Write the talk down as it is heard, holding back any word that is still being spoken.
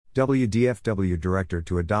WDFW Director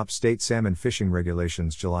to adopt state salmon fishing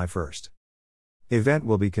regulations July 1. Event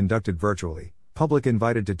will be conducted virtually, public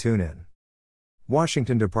invited to tune in.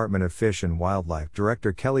 Washington Department of Fish and Wildlife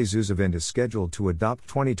Director Kelly Zuzavind is scheduled to adopt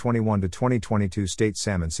 2021 to 2022 state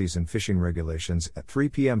salmon season fishing regulations at 3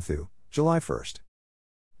 p.m. through July 1.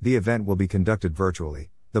 The event will be conducted virtually.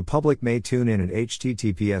 The public may tune in at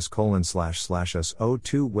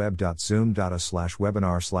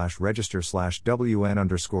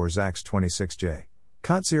https://us02web.zoom.a/webinar/register/wn_zax26j.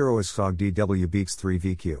 Cot 0 is SOG DW Beeks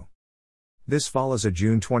 3VQ. This follows a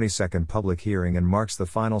June 22 public hearing and marks the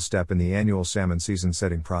final step in the annual salmon season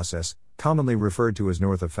setting process, commonly referred to as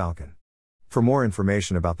North of Falcon. For more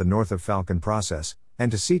information about the North of Falcon process, and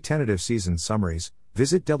to see tentative season summaries,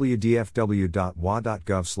 visit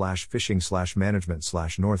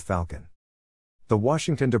wdfw.wa.gov/fishing/management/North Falcon. The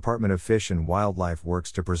Washington Department of Fish and Wildlife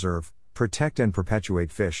works to preserve, protect and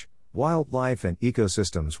perpetuate fish, wildlife and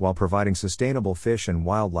ecosystems while providing sustainable fish and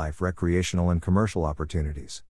wildlife recreational and commercial opportunities.